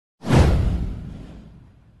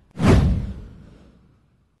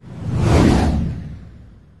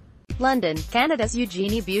London, Canada's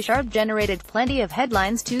Eugenie Bouchard generated plenty of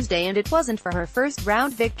headlines Tuesday, and it wasn't for her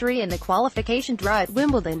first-round victory in the qualification draw at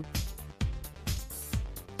Wimbledon.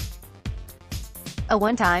 A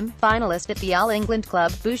one-time finalist at the All England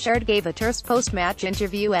club, Bouchard gave a terse post-match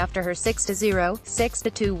interview after her 6-0,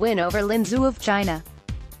 6-2 win over Lin Zhu of China.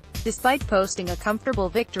 Despite posting a comfortable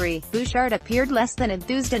victory, Bouchard appeared less than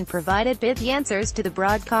enthused and provided pithy answers to the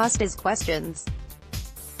broadcasters' questions.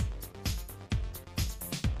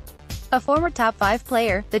 A former top 5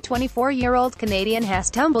 player, the 24-year-old Canadian has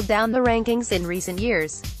tumbled down the rankings in recent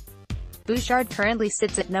years. Bouchard currently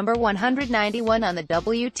sits at number 191 on the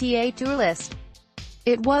WTA Tour list.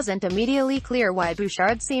 It wasn't immediately clear why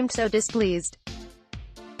Bouchard seemed so displeased.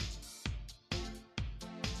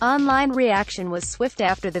 Online reaction was swift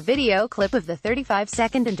after the video clip of the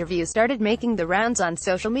 35-second interview started making the rounds on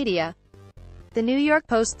social media. The New York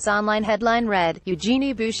Post's online headline read,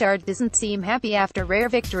 "Eugenie Bouchard doesn't seem happy after rare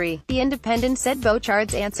victory." The Independent said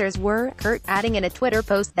Bouchard's answers were curt, adding in a Twitter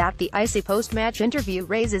post that the icy post-match interview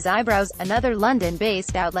raises eyebrows. Another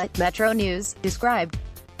London-based outlet, Metro News, described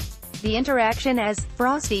the interaction as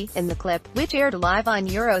frosty in the clip, which aired live on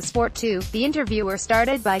Eurosport 2. The interviewer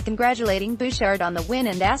started by congratulating Bouchard on the win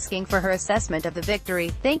and asking for her assessment of the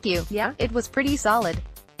victory. "Thank you, yeah, it was pretty solid,"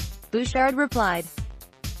 Bouchard replied.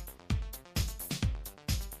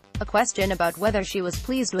 A question about whether she was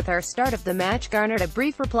pleased with her start of the match garnered a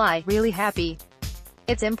brief reply, "Really happy.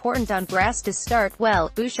 It's important on grass to start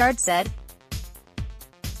well," Bouchard said.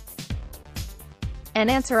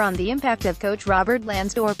 An answer on the impact of coach Robert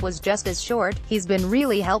Lansdorp was just as short, "He's been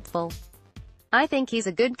really helpful. I think he's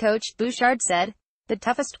a good coach," Bouchard said. The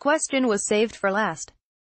toughest question was saved for last.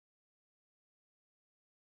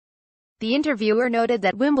 The interviewer noted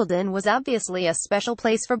that Wimbledon was obviously a special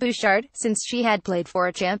place for Bouchard, since she had played for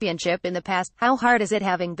a championship in the past. "How hard is it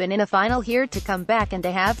having been in a final here to come back and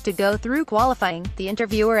to have to go through qualifying?" the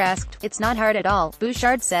interviewer asked. "It's not hard at all,"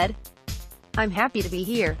 Bouchard said. "I'm happy to be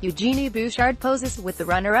here." Eugenie Bouchard poses with the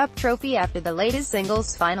runner-up trophy after the latest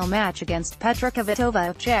singles final match against Petra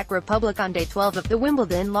Kvitova of Czech Republic on day 12 of the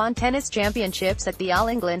Wimbledon Lawn Tennis Championships at the All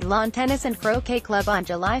England Lawn Tennis and Croquet Club on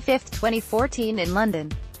July 5, 2014 in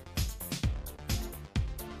London.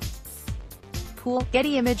 Pool.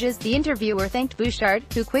 Getty Images. The interviewer thanked Bouchard,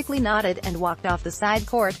 who quickly nodded and walked off the side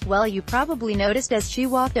court. "Well, you probably noticed as she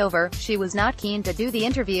walked over, she was not keen to do the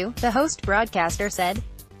interview," the host broadcaster said.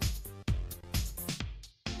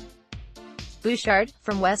 Bouchard,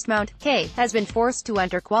 from Westmount, K, has been forced to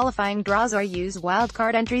enter qualifying draws or use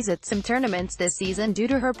wildcard entries at some tournaments this season due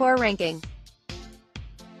to her poor ranking.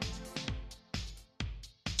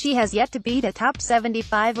 She has yet to beat a top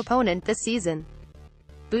 75 opponent this season.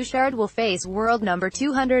 Bouchard will face world number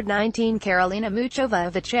 219 Karolina Muchova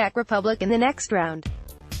of the Czech Republic in the next round.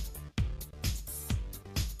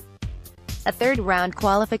 A third-round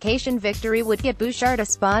qualification victory would get Bouchard a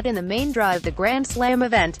spot in the main draw of the Grand Slam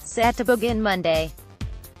event, set to begin Monday.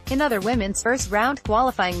 In other women's first-round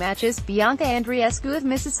qualifying matches, Bianca Andreescu of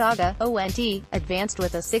Mississauga, ONT, advanced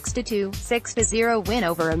with a 6-2, 6-0 win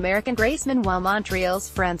over American Graceman, while Montreal's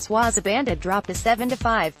Françoise Abanda dropped a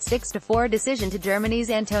 7-5, 6-4 decision to Germany's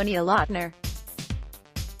Antonia Lautner.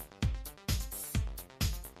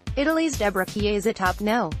 Italy's Deborah Chiesa topped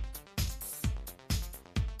No.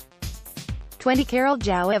 20 Carol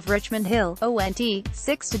Zhao of Richmond Hill, ONT,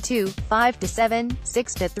 6-2, 5-7,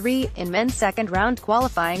 6-3, in men's second-round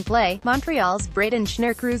qualifying play. Montreal's Braden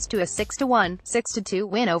Schneider cruised to a 6-1, 6-2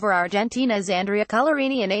 win over Argentina's Andrea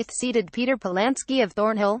Collarini, and 8th-seeded Peter Polansky of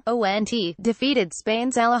Thornhill, ONT, defeated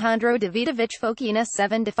Spain's Alejandro Davidovich Fokina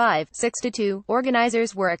 7-5, 6-2.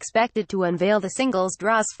 Organizers were expected to unveil the singles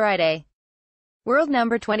draws Friday. World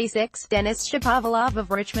number 26, Denis Shapovalov of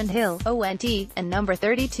Richmond Hill, ONT, and number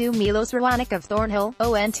 32, Milos Raonic of Thornhill,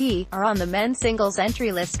 ONT, are on the men's singles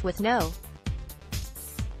entry list with No.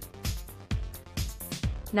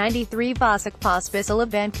 93 Vasek Pospisil of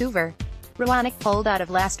Vancouver. Raonic pulled out of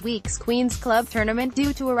last week's Queen's Club tournament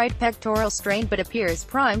due to a right pectoral strain but appears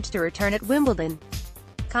primed to return at Wimbledon.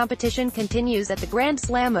 Competition continues at the Grand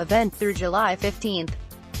Slam event through July 15.